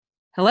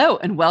Hello,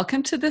 and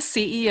welcome to the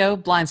CEO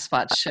Blind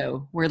Spot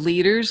Show, where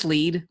leaders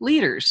lead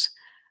leaders.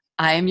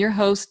 I am your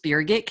host,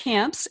 Birgit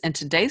Kamps, and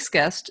today's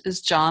guest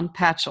is John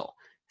Patchell,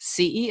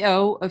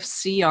 CEO of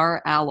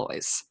CR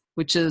Alloys,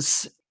 which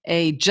is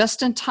a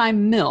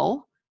just-in-time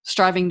mill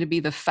striving to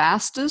be the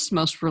fastest,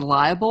 most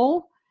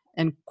reliable,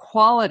 and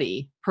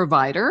quality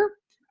provider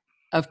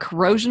of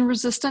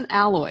corrosion-resistant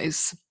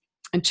alloys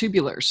and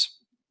tubulars.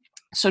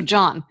 So,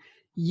 John,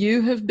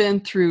 you have been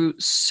through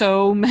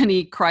so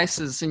many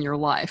crises in your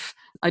life.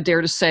 I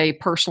dare to say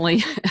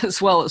personally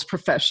as well as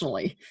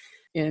professionally.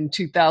 In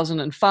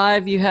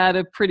 2005, you had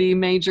a pretty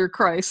major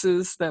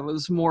crisis that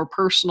was more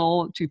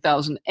personal. In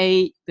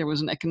 2008, there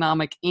was an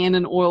economic and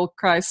an oil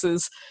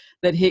crisis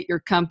that hit your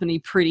company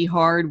pretty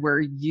hard, where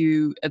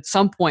you at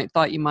some point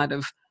thought you might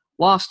have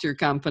lost your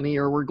company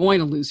or were going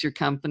to lose your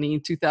company. In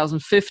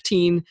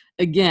 2015,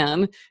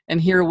 again, and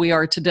here we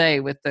are today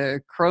with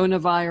the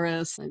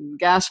coronavirus and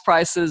gas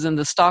prices and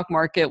the stock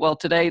market. Well,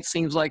 today it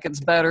seems like it's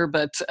better,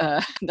 but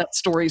that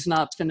story's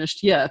not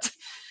finished yet.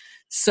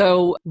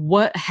 So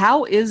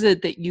how is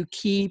it that you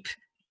keep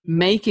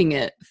making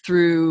it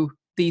through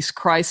these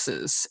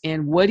crises?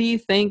 And what do you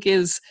think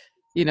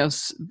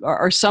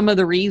are some of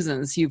the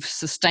reasons you've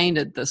sustained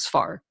it this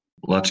far?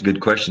 Lots of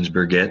good questions,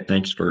 Birgit.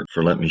 Thanks for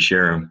letting me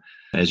share them.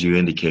 As you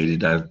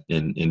indicated,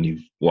 and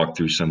you've walked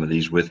through some of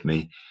these with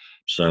me,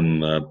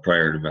 some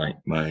prior to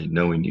my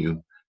knowing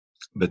you.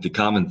 But the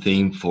common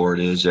theme for it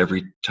is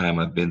every time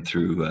I've been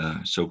through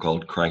a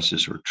so-called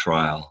crisis or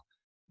trial,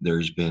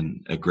 there's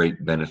been a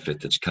great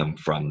benefit that's come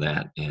from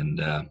that.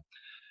 And I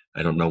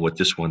don't know what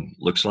this one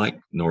looks like,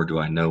 nor do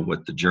I know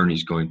what the journey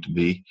is going to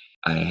be.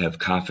 I have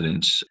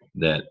confidence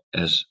that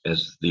as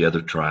the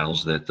other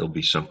trials, that there'll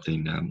be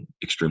something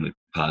extremely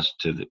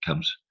positive that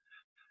comes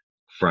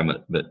from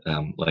it. But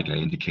like I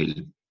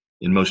indicated,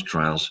 in most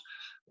trials,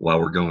 while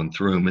we're going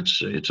through them,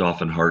 it's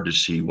often hard to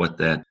see what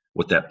that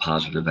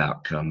positive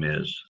outcome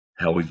is.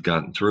 How we've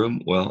gotten through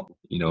them, well,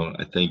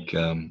 I think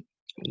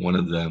one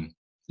of the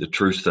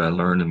truths that I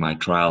learned in my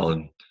trial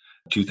in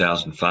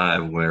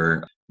 2005,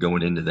 where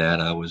going into that,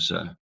 I was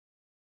a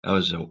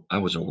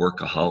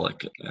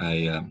workaholic.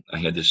 I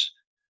had this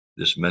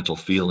mental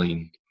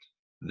feeling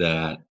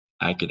that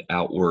I could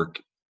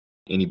outwork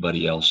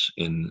anybody else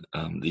in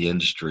the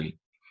industry.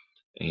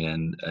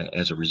 And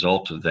as a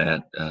result of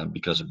that,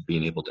 because of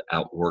being able to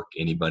outwork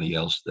anybody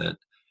else, that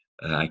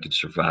I could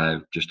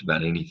survive just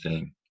about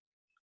anything.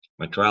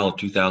 My trial of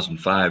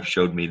 2005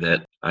 showed me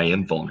that I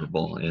am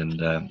vulnerable,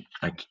 and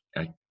I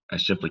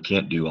simply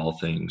can't do all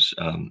things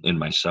in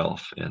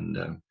myself. And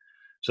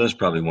so that's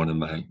probably one of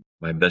my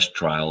best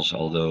trials,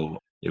 although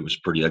it was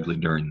pretty ugly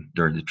during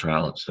the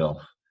trial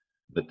itself.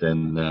 But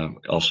then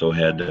also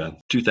had a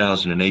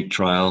 2008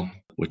 trial,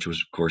 which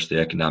was, of course, the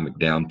economic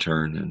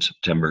downturn in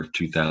September of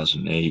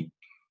 2008,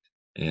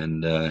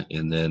 and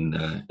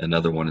then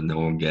another one in the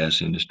oil and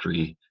gas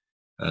industry.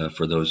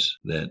 For those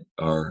that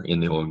are in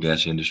the oil and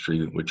gas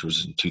industry, which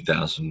was in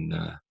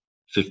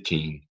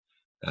 2015,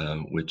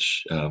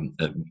 which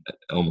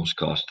almost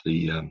cost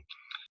the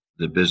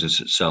business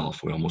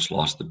itself. We almost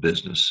lost the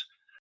business.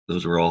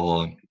 Those were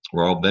all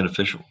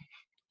beneficial.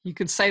 You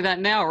could say that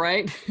now,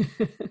 right?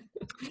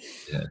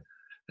 Yeah.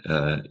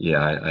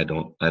 I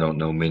don't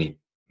know many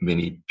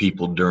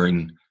people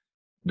during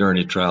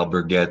a trial,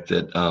 Birgit,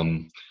 that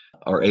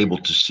are able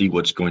to see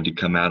what's going to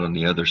come out on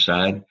the other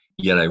side.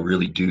 Yet I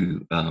really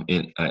do.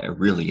 I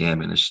really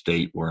am in a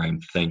state where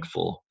I'm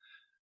thankful,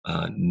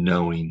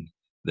 knowing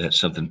that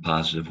something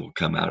positive will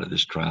come out of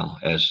this trial,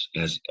 as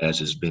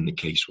has been the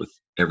case with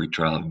every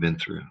trial I've been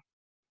through.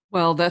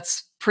 Well,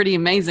 that's pretty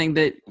amazing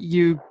that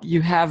you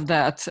have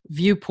that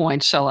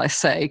viewpoint, shall I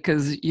say?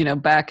 Because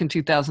back in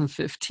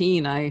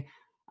 2015, I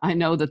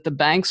know that the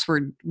banks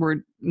were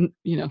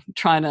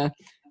trying to,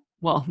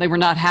 well, they were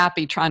not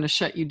happy trying to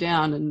shut you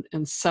down,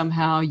 and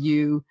somehow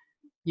you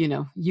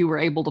were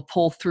able to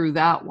pull through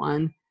that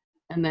one.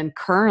 And then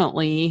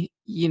currently,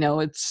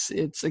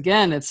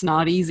 it's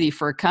not easy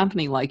for a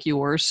company like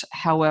yours.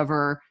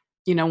 However,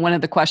 one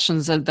of the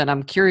questions that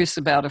I'm curious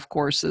about, of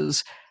course,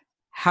 is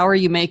how are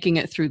you making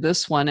it through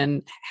this one?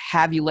 And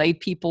have you laid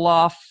people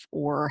off,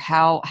 or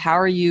how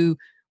are you,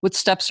 what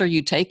steps are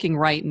you taking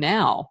right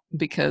now?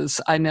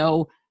 Because I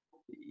know,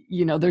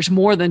 there's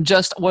more than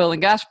just oil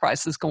and gas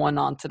prices going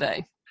on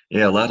today.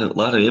 Yeah, a lot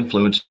of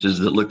influences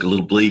that look a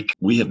little bleak.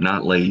 We have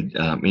not laid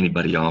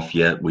anybody off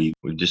yet. We've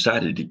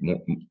decided to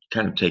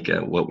kind of take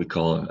what we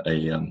call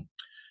a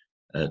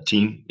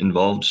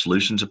team-involved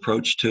solutions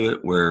approach to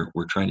it, where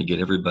we're trying to get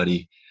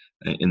everybody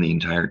in the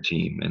entire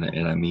team,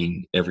 and I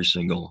mean every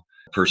single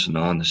person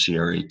on the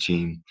CRA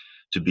team,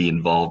 to be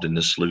involved in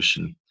the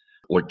solution.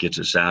 What gets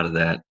us out of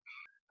that?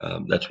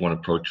 That's one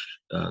approach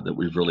that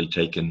we've really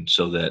taken,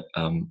 so that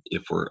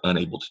if we're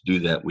unable to do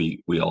that,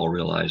 we all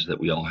realize that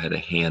we all had a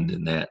hand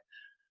in that.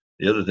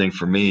 The other thing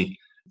for me,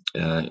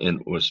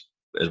 and was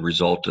a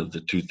result of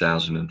the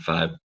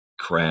 2005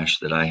 crash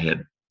that I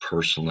had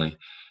personally,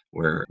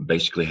 where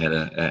basically had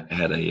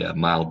a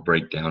mild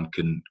breakdown.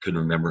 Couldn't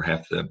remember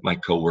half my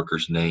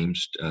coworkers'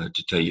 names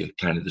to tell you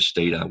kind of the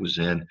state I was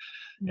in.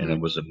 and it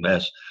Mhm. was a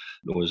mess.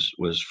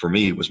 Was for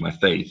me, it was my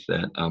faith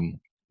that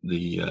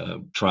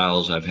the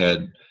trials I've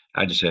had.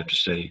 I just have to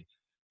say,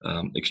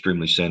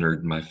 extremely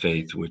centered in my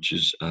faith, which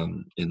is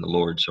in the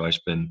Lord. So I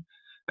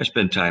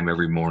spend time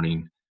every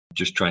morning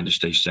just trying to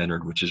stay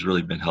centered, which has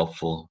really been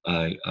helpful.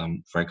 I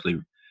frankly,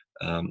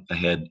 I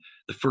had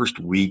the first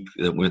week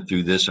that went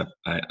through this.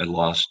 I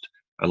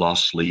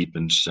lost sleep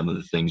and some of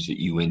the things that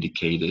you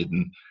indicated,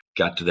 and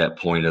got to that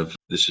point of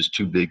this is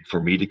too big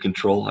for me to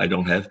control. I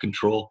don't have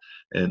control,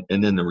 and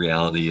then the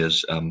reality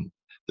is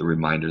the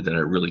reminder that I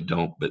really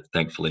don't. But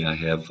thankfully, I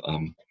have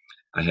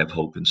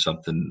hope in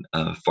something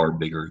far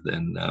bigger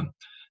than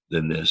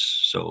this.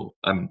 So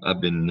I've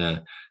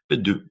been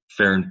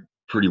faring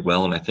pretty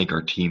well, and I think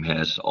our team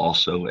has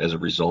also as a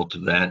result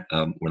of that.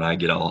 When I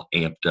get all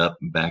amped up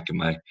and back in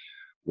my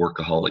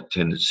workaholic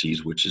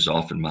tendencies, which is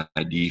often my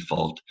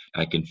default,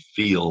 I can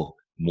feel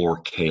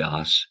more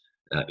chaos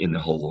in the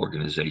whole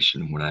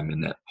organization when I'm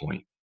in that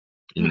point,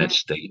 in that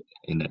state,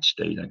 I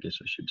guess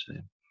I should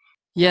say.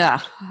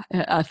 Yeah,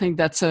 I think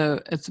it's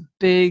a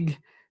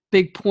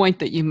big point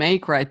that you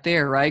make right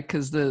there, right?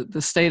 Because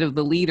the state of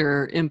the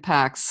leader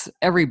impacts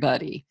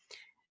everybody,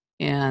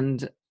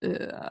 and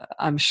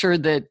I'm sure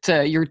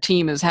that your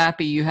team is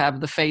happy you have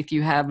the faith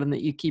you have, and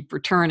that you keep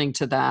returning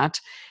to that.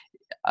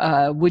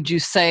 Would you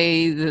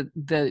say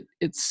that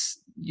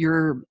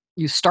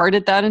you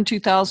started that in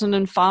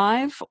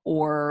 2005,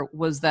 or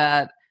was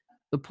that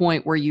the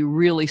point where you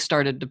really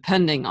started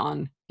depending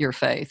on your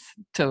faith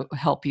to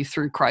help you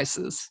through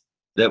crisis?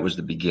 That was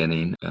the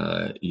beginning.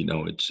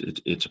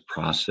 It's a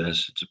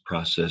process. It's a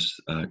process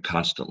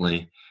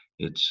constantly.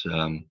 It's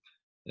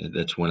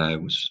That's when I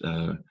was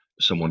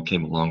someone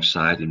came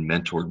alongside and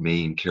mentored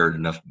me and cared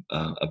enough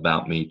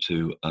about me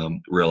to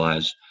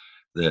realize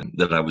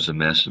that I was a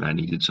mess and I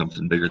needed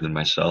something bigger than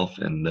myself.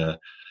 And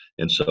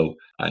so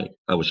I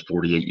was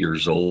 48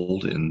 years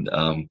old and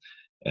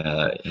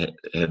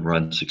had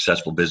run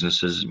successful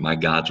businesses. My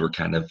gods were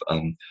kind of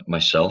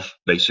myself,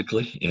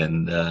 basically,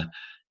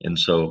 and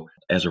so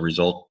as a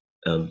result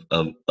of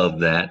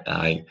that,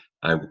 I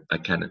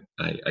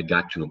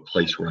got to a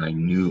place where I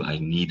knew I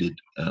needed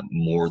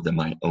more than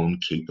my own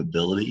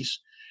capabilities,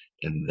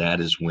 and that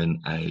is when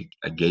I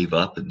gave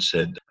up and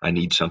said I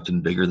need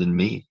something bigger than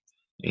me,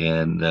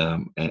 and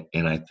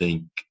I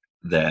think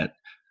that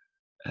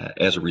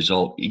as a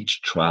result,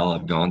 each trial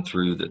I've gone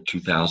through, the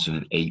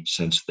 2008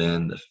 since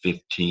then, the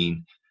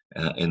 15,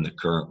 and the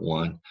current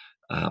one,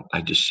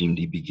 I just seem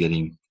to be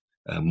getting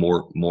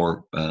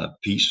more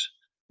peace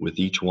with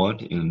each one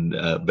and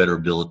better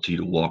ability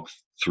to walk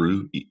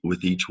through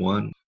with each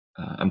one.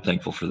 I'm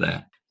thankful for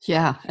that.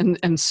 Yeah,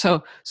 and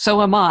so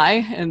am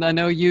I, and I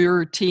know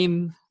your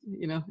team,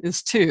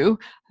 is too.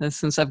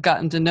 Since I've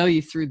gotten to know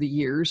you through the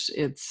years,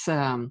 it's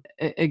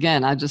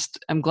again,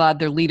 I'm glad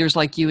there are leaders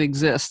like you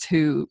exist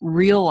who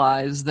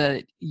realize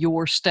that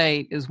your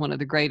state is one of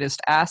the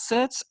greatest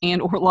assets and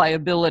or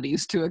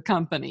liabilities to a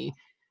company.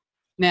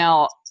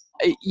 Now,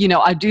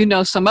 I do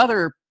know some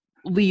other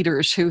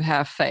leaders who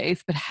have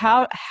faith, but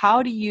how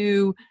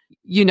do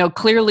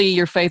clearly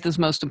your faith is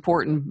most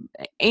important,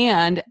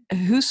 and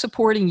who's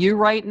supporting you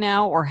right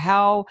now, or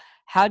how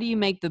do you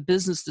make the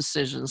business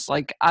decisions?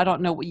 Like, I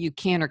don't know what you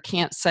can or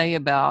can't say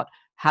about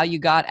how you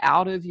got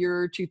out of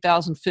your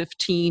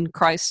 2015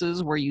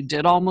 crisis where you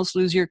did almost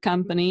lose your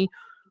company,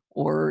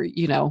 or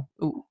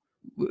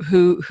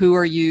who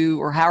are you,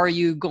 or how are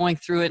you going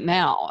through it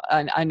now?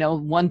 I know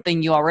one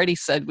thing you already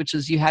said, which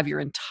is you have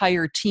your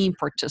entire team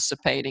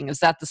participating. Is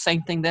that the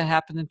same thing that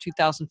happened in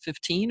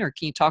 2015, or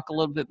can you talk a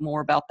little bit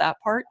more about that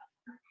part?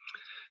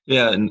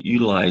 Yeah, and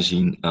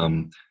utilizing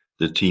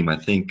the team, I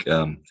think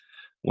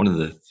one of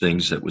the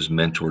things that was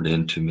mentored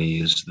into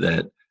me is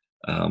that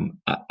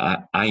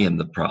I am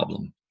the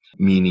problem,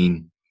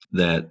 meaning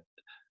that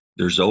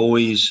there's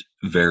always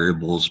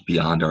variables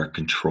beyond our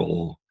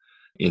control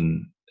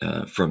in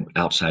from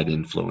outside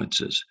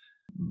influences.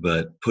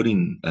 But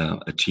putting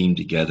a team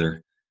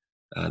together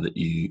that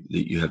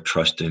you have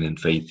trust in and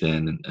faith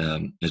in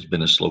has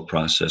been a slow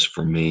process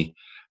for me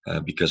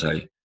because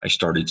I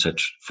started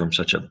from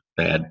such a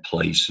bad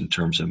place in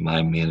terms of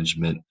my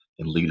management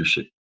and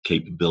leadership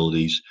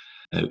capabilities.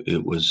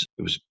 It was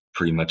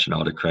pretty much an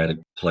autocratic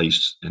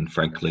place, and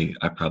frankly,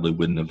 I probably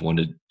wouldn't have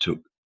wanted to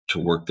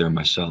work there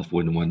myself.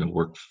 Wouldn't want to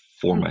work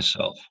for Hmm.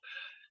 myself,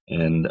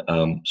 and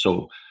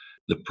so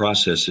the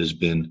process has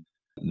been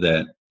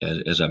that,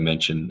 as I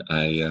mentioned,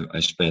 I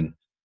spend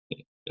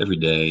every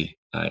day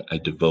I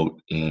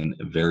devote and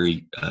am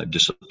very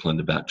disciplined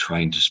about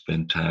trying to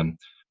spend time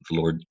with the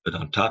Lord. But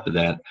on top of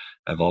that,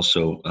 I've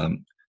also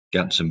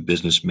gotten some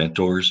business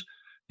mentors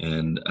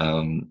and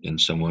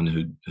someone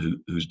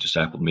who's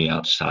discipled me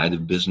outside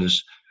of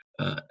business,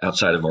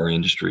 outside of our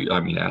industry.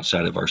 I mean,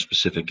 outside of our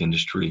specific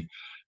industry,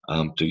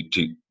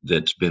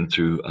 that's been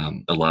through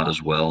a lot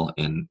as well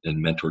and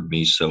mentored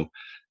me. So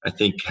I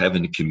think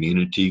having a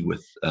community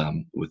with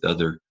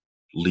other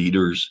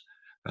leaders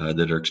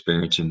that are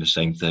experiencing the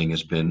same thing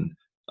has been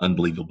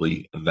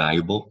unbelievably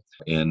valuable.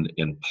 And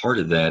part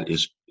of that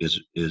is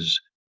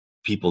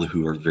people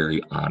who are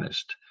very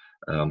honest.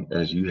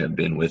 as you have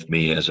been with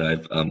me, as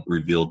I've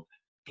revealed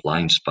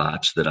blind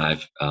spots that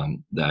I've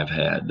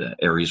had,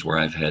 areas where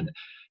I've had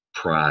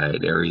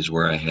pride, areas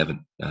where I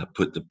haven't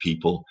put the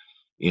people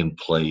in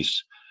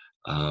place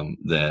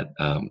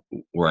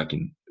where I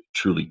can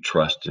truly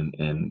trust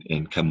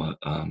and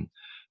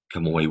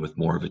come away with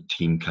more of a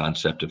team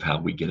concept of how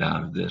we get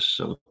out of this.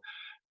 So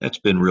that's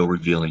been real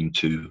revealing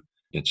too.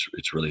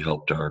 It's really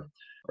helped. Our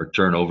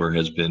turnover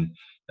has been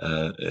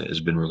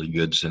really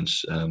good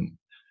since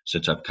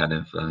I've kind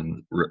of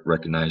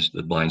recognized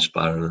the blind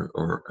spot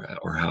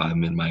or how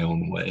I'm in my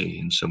own way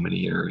in so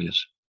many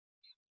areas.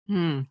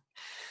 Hmm.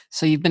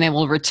 So you've been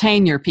able to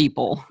retain your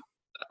people.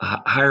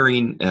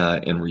 Hiring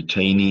and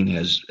retaining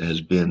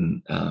has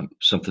been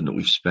something that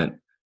we've spent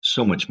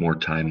so much more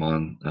time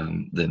on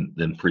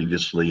than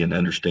previously, and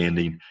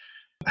understanding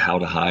how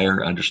to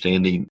hire,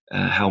 understanding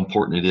how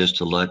important it is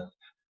to let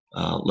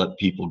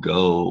people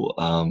go,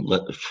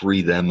 let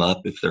free them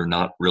up if they're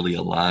not really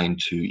aligned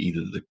to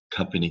either the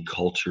company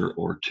culture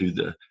or to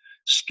the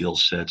skill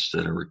sets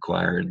that are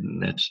required.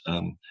 And that's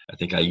I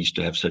think I used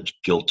to have such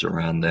guilt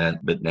around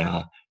that, but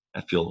now I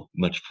feel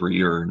much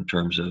freer in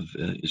terms of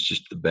it's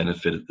just the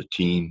benefit of the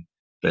team,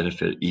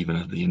 benefit even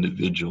of the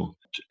individual.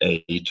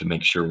 To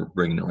make sure we're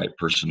bringing the right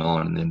person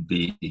on, and then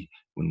B,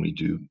 when we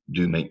do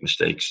make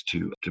mistakes,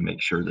 to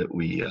make sure that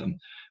we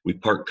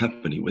part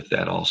company with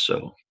that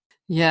also.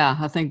 Yeah,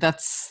 I think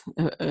that's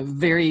a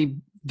very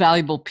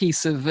valuable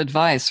piece of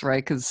advice,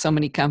 right? Because so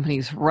many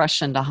companies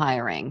rush into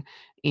hiring,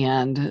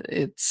 and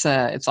it's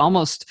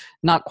almost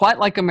not quite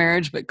like a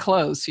marriage, but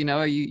close.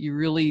 You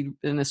really,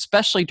 and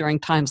especially during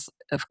times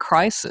of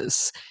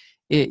crisis,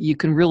 you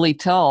can really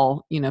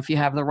tell, if you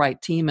have the right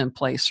team in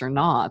place or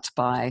not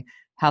by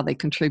how they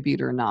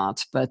contribute or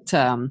not. But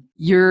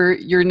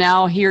you're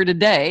now here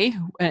today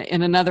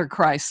in another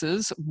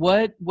crisis.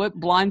 What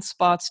blind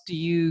spots do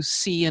you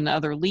see in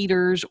other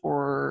leaders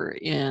or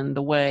in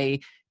the way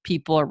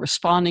people are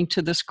responding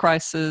to this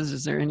crisis?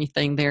 Is there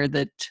anything there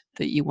that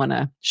you want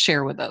to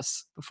share with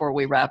us before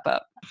we wrap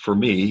up? For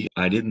me,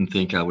 I didn't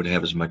think I would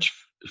have as much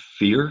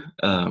fear.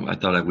 I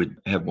thought I would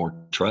have more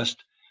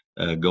trust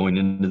going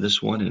into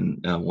this one.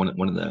 And one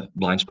of the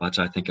blind spots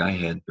I think I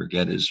had,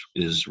 Birgit,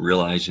 is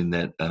realizing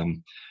that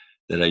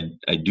that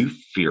I do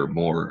fear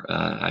more.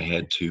 I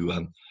had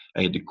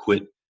to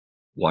quit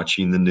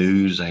watching the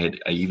news. I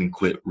even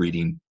quit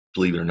reading,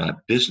 believe it or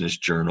not, business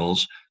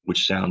journals,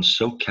 which sounds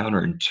so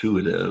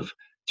counterintuitive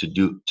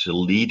to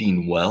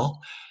leading well.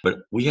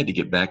 But we had to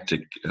get back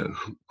to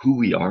who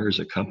we are as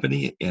a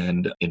company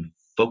and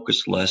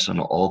focus less on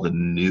all the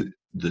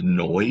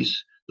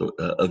noise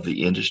of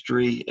the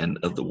industry and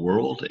of the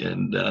world,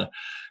 and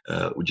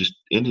we're just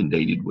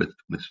inundated with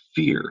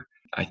fear.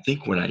 I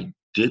think when I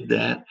did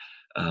that,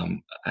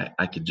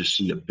 I could just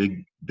see a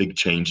big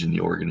change in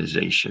the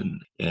organization.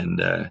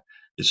 And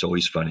it's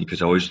always funny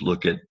because I always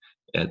look at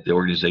the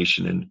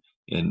organization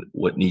and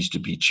what needs to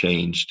be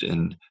changed,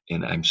 and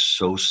I'm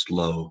so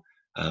slow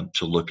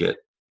to look at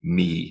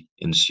me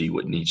and see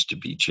what needs to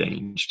be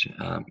changed.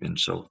 And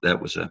so that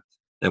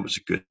was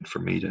good for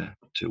me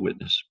to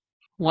witness.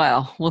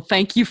 Wow. Well,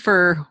 thank you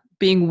for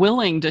being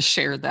willing to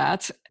share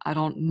that. I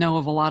don't know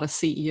of a lot of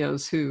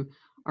CEOs who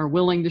are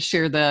willing to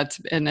share that.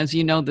 And as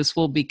you know, this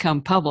will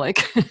become public.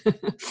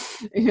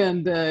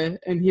 And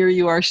here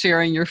you are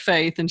sharing your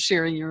faith and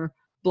sharing your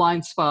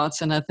blind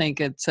spots. And I think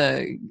it's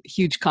a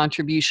huge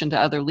contribution to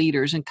other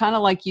leaders. And kind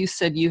of like you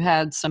said, you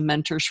had some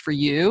mentors for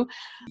you.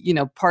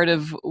 Part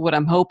of what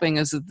I'm hoping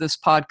is that this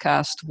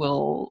podcast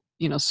will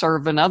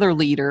serve another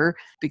leader,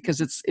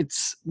 because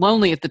it's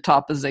lonely at the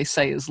top, as they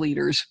say, as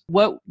leaders.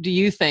 What do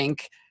you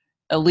think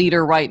a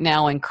leader right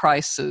now in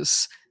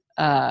crisis,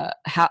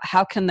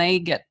 how can they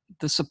get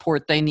the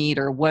support they need,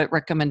 or what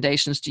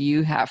recommendations do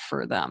you have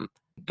for them?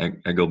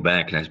 I go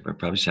back, and I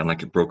probably sound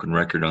like a broken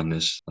record on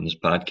this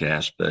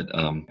podcast, but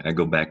I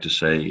go back to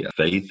say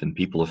faith and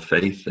people of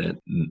faith that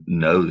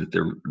know that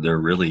there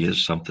really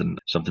is something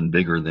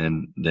bigger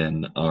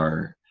than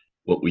our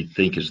what we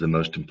think is the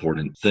most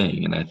important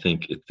thing. And I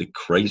think the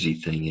crazy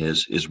thing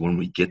is when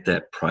we get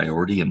that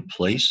priority in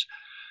place,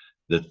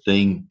 the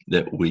thing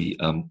that we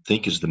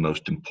think is the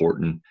most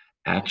important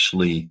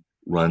actually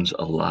runs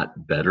a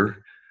lot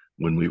better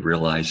when we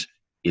realize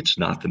it's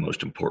not the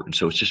most important.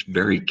 So it's just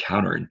very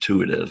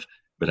counterintuitive,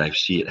 but I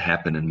see it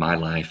happen in my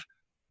life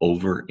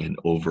over and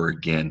over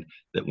again,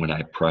 that when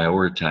I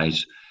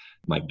prioritize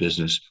my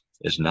business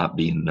as not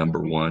being number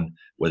one,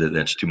 whether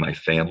that's to my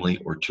family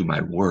or to my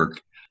work,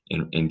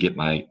 and get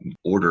my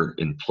order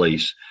in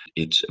place,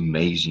 it's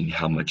amazing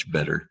how much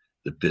better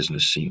the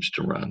business seems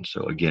to run.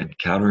 So again,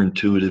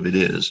 counterintuitive it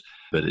is,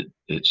 but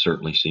it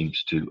certainly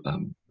seems to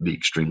be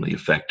extremely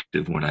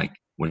effective when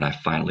I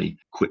finally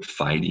quit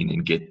fighting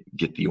and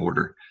get the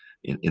order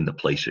in the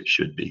place it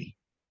should be.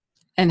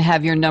 And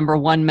have your number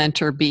one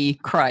mentor be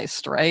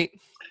Christ, right?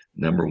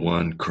 Number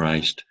one,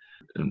 Christ.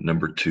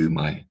 Number two,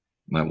 my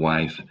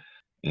wife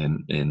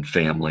and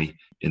family,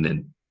 and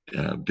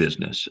then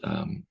business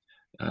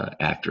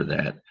after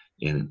that.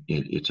 And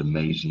it's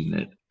amazing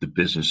that the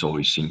business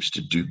always seems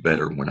to do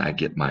better when I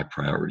get my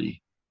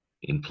priority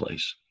in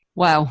place.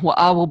 Wow. Well,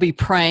 I will be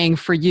praying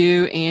for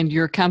you and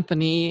your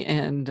company,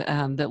 and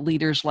that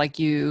leaders like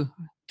you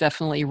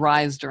definitely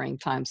rise during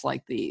times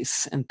like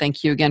these. And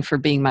thank you again for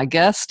being my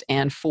guest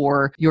and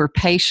for your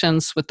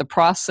patience with the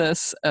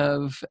process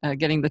of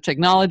getting the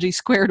technology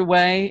squared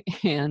away.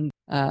 And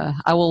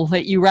I will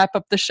let you wrap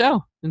up the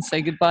show and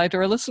say goodbye to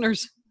our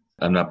listeners.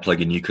 I'm not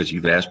plugging you because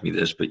you've asked me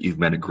this, but you've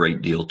meant a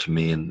great deal to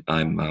me, and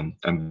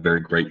I'm very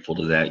grateful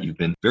to that. You've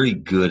been very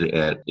good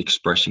at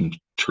expressing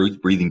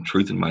truth, breathing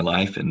truth in my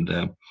life, and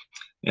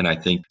I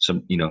think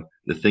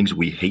the things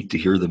we hate to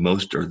hear the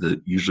most are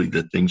usually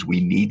the things we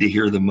need to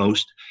hear the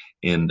most,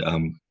 and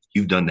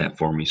you've done that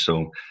for me.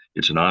 So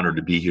it's an honor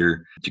to be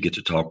here to get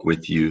to talk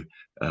with you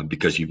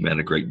because you've meant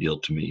a great deal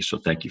to me. So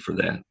thank you for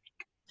that.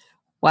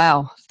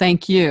 Wow.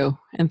 Thank you.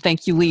 And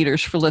thank you,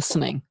 leaders, for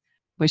listening.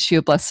 Wish you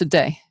a blessed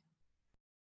day.